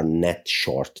means you are net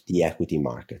short the equity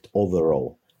market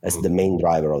overall as the main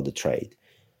driver of the trade.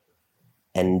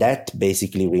 And that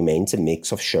basically remains a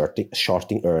mix of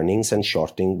shorting earnings and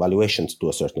shorting valuations to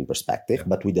a certain perspective,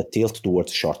 but with a tilt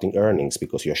towards shorting earnings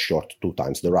because you're short 2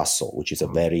 times the Russell, which is a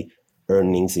very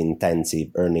earnings intensive,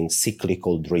 earnings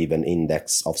cyclical driven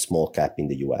index of small cap in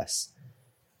the US.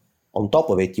 On top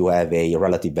of it, you have a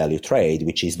relative value trade,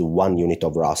 which is the 1 unit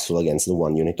of Russell against the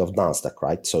 1 unit of Nasdaq,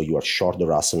 right? So you are short the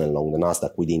Russell and long the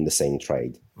Nasdaq within the same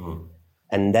trade.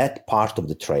 And that part of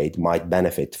the trade might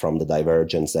benefit from the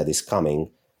divergence that is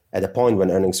coming at a point when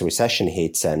earnings recession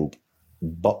hits and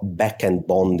back-end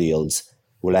bond yields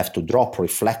will have to drop,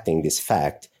 reflecting this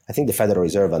fact. I think the Federal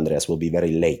Reserve, Andreas, will be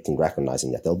very late in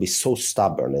recognizing that. They'll be so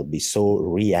stubborn, they'll be so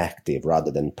reactive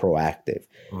rather than proactive.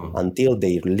 Until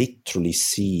they literally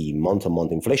see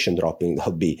month-on-month inflation dropping,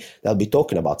 they'll be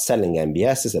talking about selling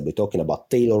MBSs, they'll be talking about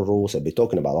Taylor rules, they'll be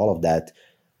talking about all of that.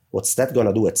 What's that going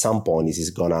to do at some point is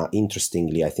going to,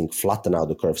 interestingly, I think, flatten out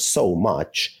the curve so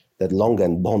much that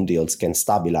long-end bond yields can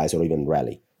stabilize or even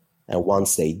rally. And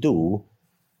once they do,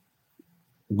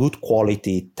 good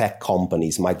quality tech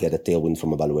companies might get a tailwind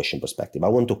from a valuation perspective. I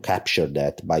want to capture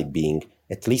that by being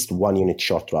at least 1 unit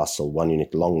short Russell, 1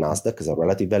 unit long Nasdaq as a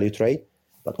relative value trade,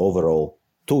 but overall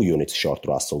 2 units short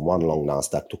Russell, 1 long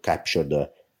Nasdaq to capture the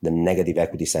negative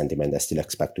equity sentiment I still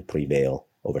expect to prevail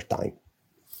over time.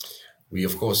 We,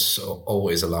 of course,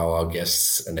 always allow our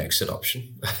guests an exit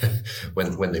option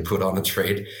when they put on a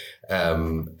trade.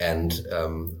 Of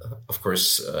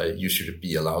course, you should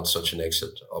be allowed such an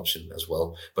exit option as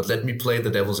well. But let me play the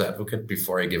devil's advocate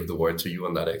before I give the word to you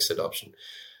on that exit option.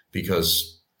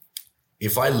 Because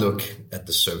if I look at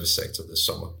the service sector this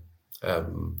summer,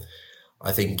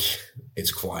 I think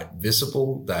it's quite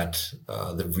visible that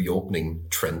the reopening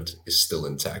trend is still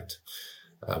intact.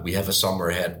 We have a summer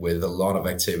ahead with a lot of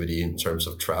activity in terms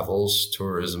of travels,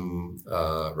 tourism,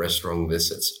 restaurant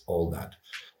visits, all that.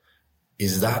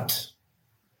 Is that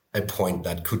a point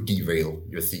that could derail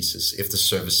your thesis if the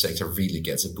service sector really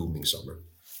gets a booming summer?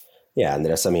 Yeah,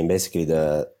 Andreas, I mean, basically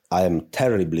I am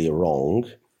terribly wrong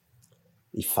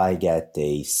if I get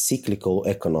a cyclical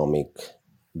economic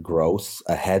growth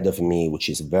ahead of me, which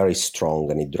is very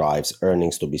strong, and it drives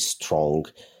earnings to be strong,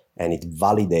 and it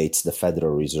validates the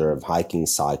Federal Reserve hiking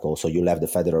cycle. So you'll have the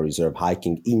Federal Reserve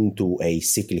hiking into a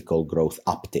cyclical growth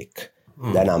uptick.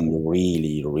 Then I'm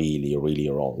really, really, really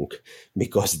wrong,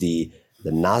 because the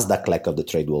Nasdaq leg of the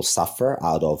trade will suffer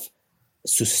out of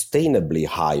sustainably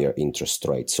higher interest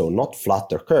rates. So not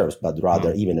flatter curves, but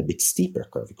rather even a bit steeper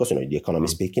curve, because the economy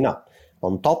is picking up.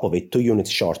 On top of it, 2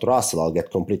 units short Russell, I'll get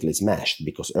completely smashed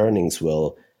because earnings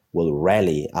will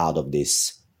rally out of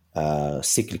this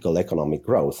cyclical economic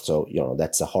growth. So,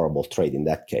 that's a horrible trade in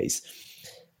that case.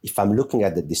 If I'm looking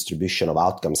at the distribution of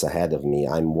outcomes ahead of me,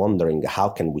 I'm wondering how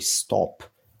can we stop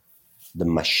the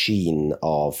machine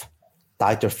of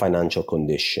tighter financial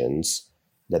conditions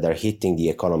that are hitting the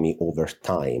economy over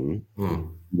time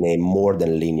in a more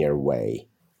than linear way.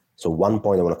 So one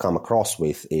point I want to come across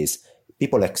with is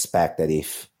people expect that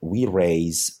if we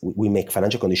make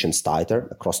financial conditions tighter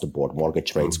across the board,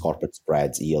 mortgage rates, corporate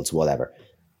spreads, yields, whatever,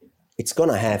 it's going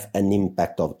to have an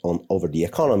impact over the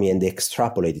economy, and they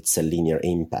extrapolate it's a linear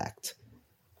impact.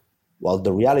 Well,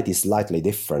 the reality is slightly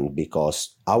different,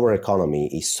 because our economy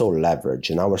is so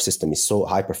leveraged and our system is so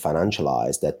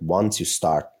hyper-financialized that once you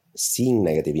start seeing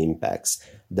negative impacts,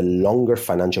 the longer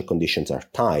financial conditions are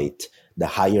tight, the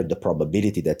higher the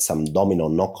probability that some domino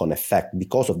knock-on effect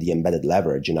because of the embedded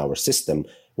leverage in our system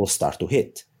will start to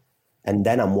hit. And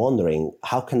then I'm wondering,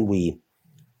 how can we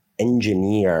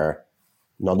engineer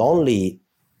not only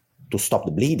to stop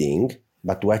the bleeding,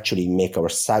 but to actually make our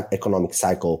economic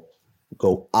cycle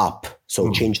go up,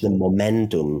 so change the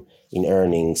momentum in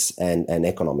earnings and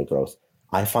economic growth.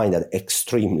 I find that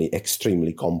extremely,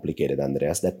 extremely complicated,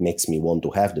 Andreas. That makes me want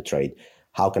to have the trade.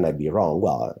 How can I be wrong?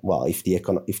 Well, if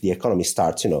the economy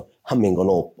starts, humming on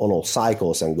all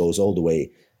cycles and goes all the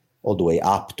way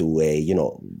up to a,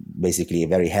 basically a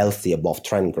very healthy above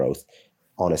trend growth,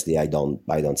 honestly, I don't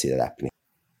see that happening.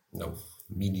 No,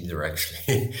 me neither,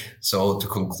 actually. So to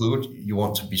conclude, you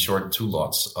want to be short 2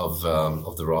 lots of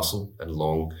the Russell and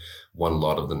long 1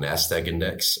 lot of the Nasdaq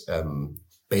index,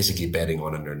 basically betting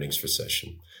on an earnings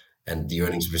recession, and the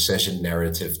earnings recession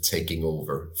narrative taking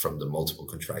over from the multiple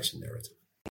contraction narrative.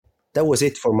 That was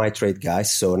it for my trade,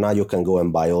 guys. So now you can go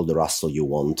and buy all the Russell you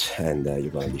want, and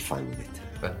you're going to be fine with it.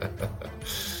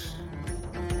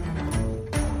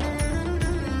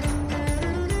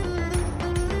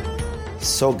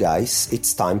 So guys,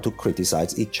 it's time to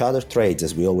criticize each other trades,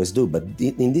 as we always do. But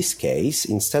in this case,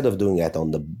 instead of doing it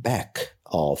on the back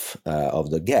of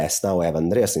the guest, now I have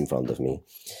Andreas in front of me,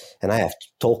 and I have to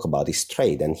talk about his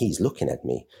trade, and he's looking at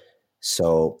me.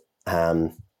 So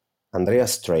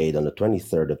Andreas' trade on the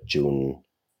 23rd of June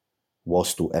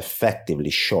was to effectively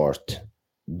short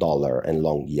dollar and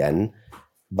long yen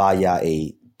via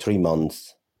a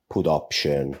 3-month put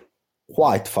option,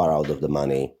 quite far out of the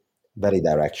money, very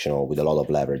directional with a lot of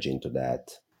leverage into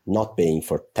that, not paying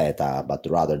for theta, but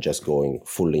rather just going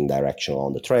fully directional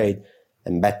on the trade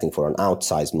and betting for an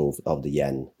outsized move of the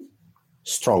yen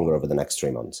stronger over the next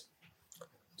 3 months.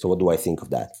 So what do I think of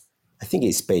that? I think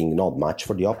he's paying not much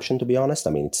for the option, to be honest.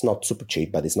 I mean, it's not super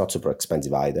cheap, but it's not super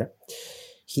expensive either.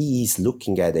 He is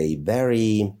looking at a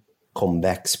very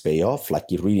convex payoff, like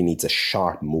he really needs a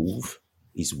sharp move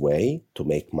his way to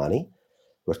make money.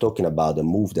 We're talking about a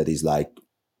move that is like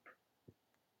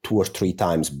 2 or 3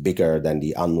 times bigger than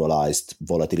the annualized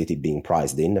volatility being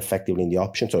priced in effectively in the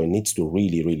option. So it needs to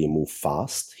really, really move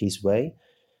fast his way.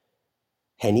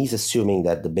 And he's assuming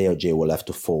that the BOJ will have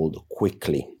to fold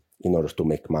quickly in order to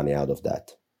make money out of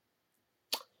that.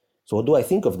 So what do I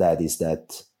think of that is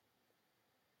that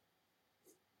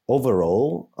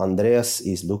overall, Andreas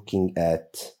is looking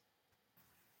at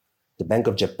the Bank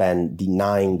of Japan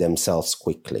denying themselves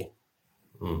quickly.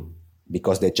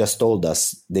 Because they just told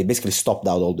us, they basically stopped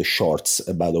out all the shorts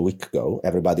about a week ago.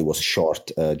 Everybody was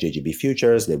short JGB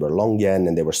futures, they were long yen,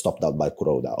 and they were stopped out by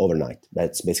Kuroda overnight.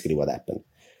 That's basically what happened.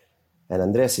 And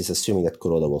Andreas is assuming that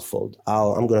Kuroda will fold.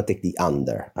 I'm going to take the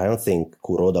under. I don't think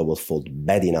Kuroda will fold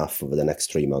bad enough over the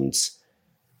next 3 months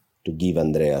to give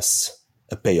Andreas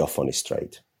a payoff on his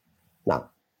trade.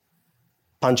 Now,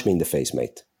 punch me in the face,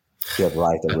 mate. You have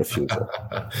right of refusal.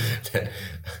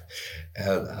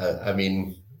 I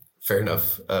mean, fair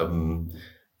enough. And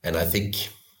I think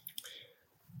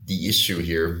the issue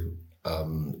here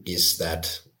is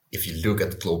that if you look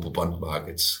at global bond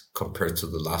markets compared to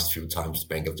the last few times the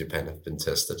Bank of Japan have been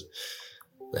tested,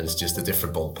 then it's just a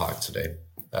different ballpark today.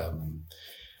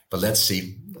 But let's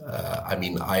see. I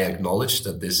mean, I acknowledge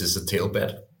that this is a tail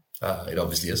bet. It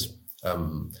obviously is.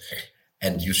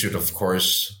 And you should, of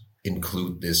course,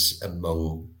 include this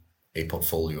among a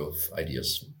portfolio of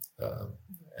ideas.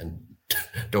 And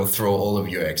don't throw all of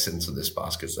your eggs into this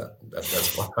basket.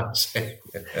 That's what I'm saying.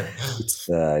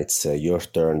 It's your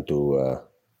turn to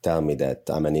tell me that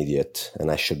I'm an idiot and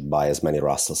I should buy as many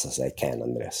Russells as I can,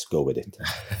 Andreas. Go with it.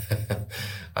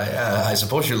 I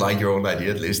suppose you like your own idea,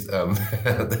 at least.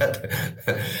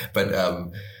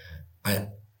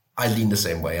 I lean the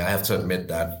same way. I have to admit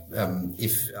that.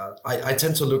 If I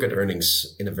tend to look at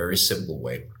earnings in a very simple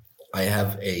way. I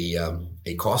have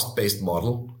a cost-based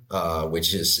model,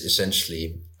 which is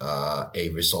essentially a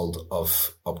result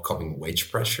of upcoming wage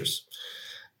pressures.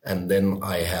 And then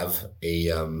I have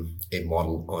a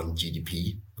model on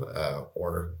GDP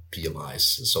or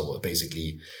PMIs, so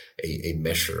basically a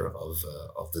measure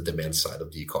of the demand side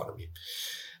of the economy.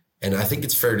 And I think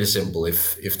it's fairly simple.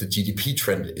 If the GDP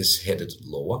trend is headed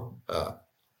lower,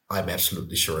 I'm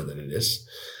absolutely sure that it is.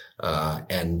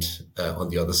 And on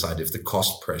the other side, if the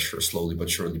cost pressure slowly but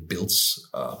surely builds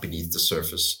beneath the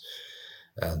surface,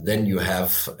 then you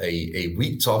have a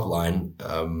weak top line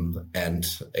and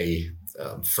a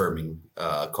firming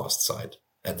cost side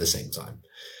at the same time.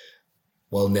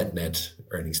 Well, net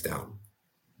earnings down,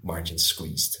 margins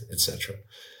squeezed, etc.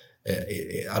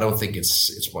 I don't think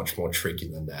it's much more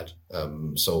tricky than that.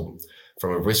 So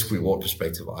from a risk reward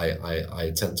perspective,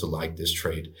 I tend to like this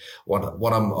trade.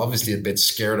 What I'm obviously a bit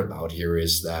scared about here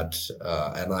is that,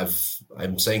 and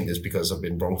I'm saying this because I've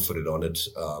been wrong-footed on it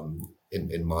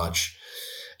in March,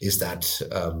 is that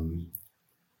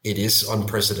it is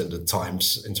unprecedented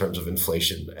times in terms of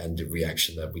inflation and the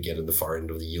reaction that we get in the far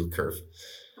end of the yield curve.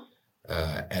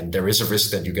 And there is a risk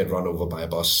that you get run over by a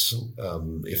bus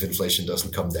if inflation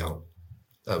doesn't come down.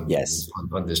 Yes,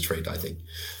 on this trade, I think.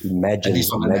 Imagine, at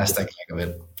least on the Nasdaq leg of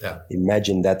it. Yeah.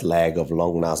 Imagine that leg of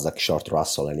long Nasdaq, short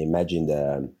Russell, and imagine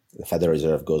the Federal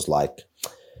Reserve goes like,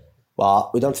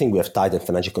 well, we don't think we have tightened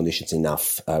financial conditions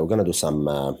enough. We're going to do some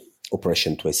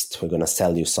operation twist. We're going to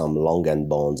sell you some long end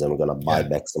bonds, and we're going to buy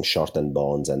back some short end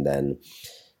bonds, and then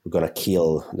we're going to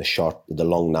kill the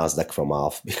long Nasdaq from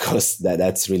off, because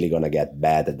that's really going to get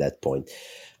bad at that point.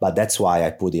 But that's why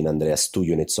I put in, Andreas, 2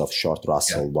 units of short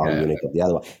Russell, one unit of the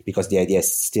other one, because the idea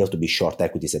is still to be short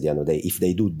equities at the end of the day. If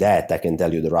they do that, I can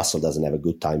tell you the Russell doesn't have a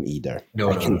good time either.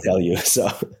 I can tell you.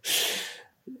 So,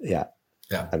 yeah.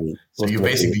 I mean, so you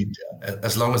basically,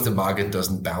 as long as the market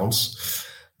doesn't bounce,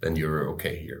 then you're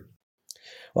okay here.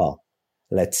 Well,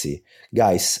 let's see.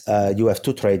 Guys, you have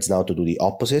 2 trades now to do the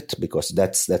opposite, because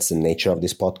that's the nature of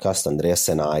this podcast. Andreas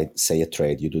and I say a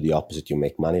trade, you do the opposite, you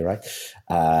make money, right?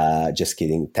 Just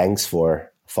kidding. Thanks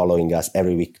for following us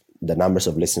every week. The numbers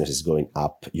of listeners is going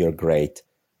up. You're great.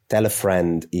 Tell a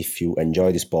friend if you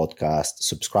enjoy this podcast.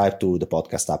 Subscribe to the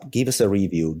podcast app. Give us a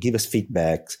review. Give us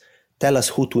feedback. Tell us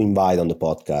who to invite on the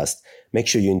podcast. Make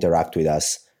sure you interact with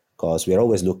us, because we're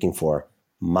always looking for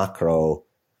macro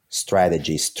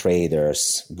strategists,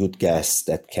 traders, good guests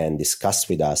that can discuss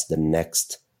with us the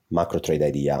next macro trade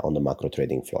idea on the macro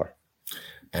trading floor.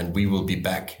 And we will be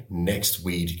back next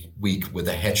week with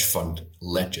a hedge fund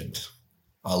legend.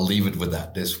 I'll leave it with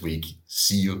that this week.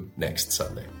 See you next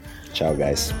Sunday. Ciao,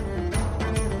 guys.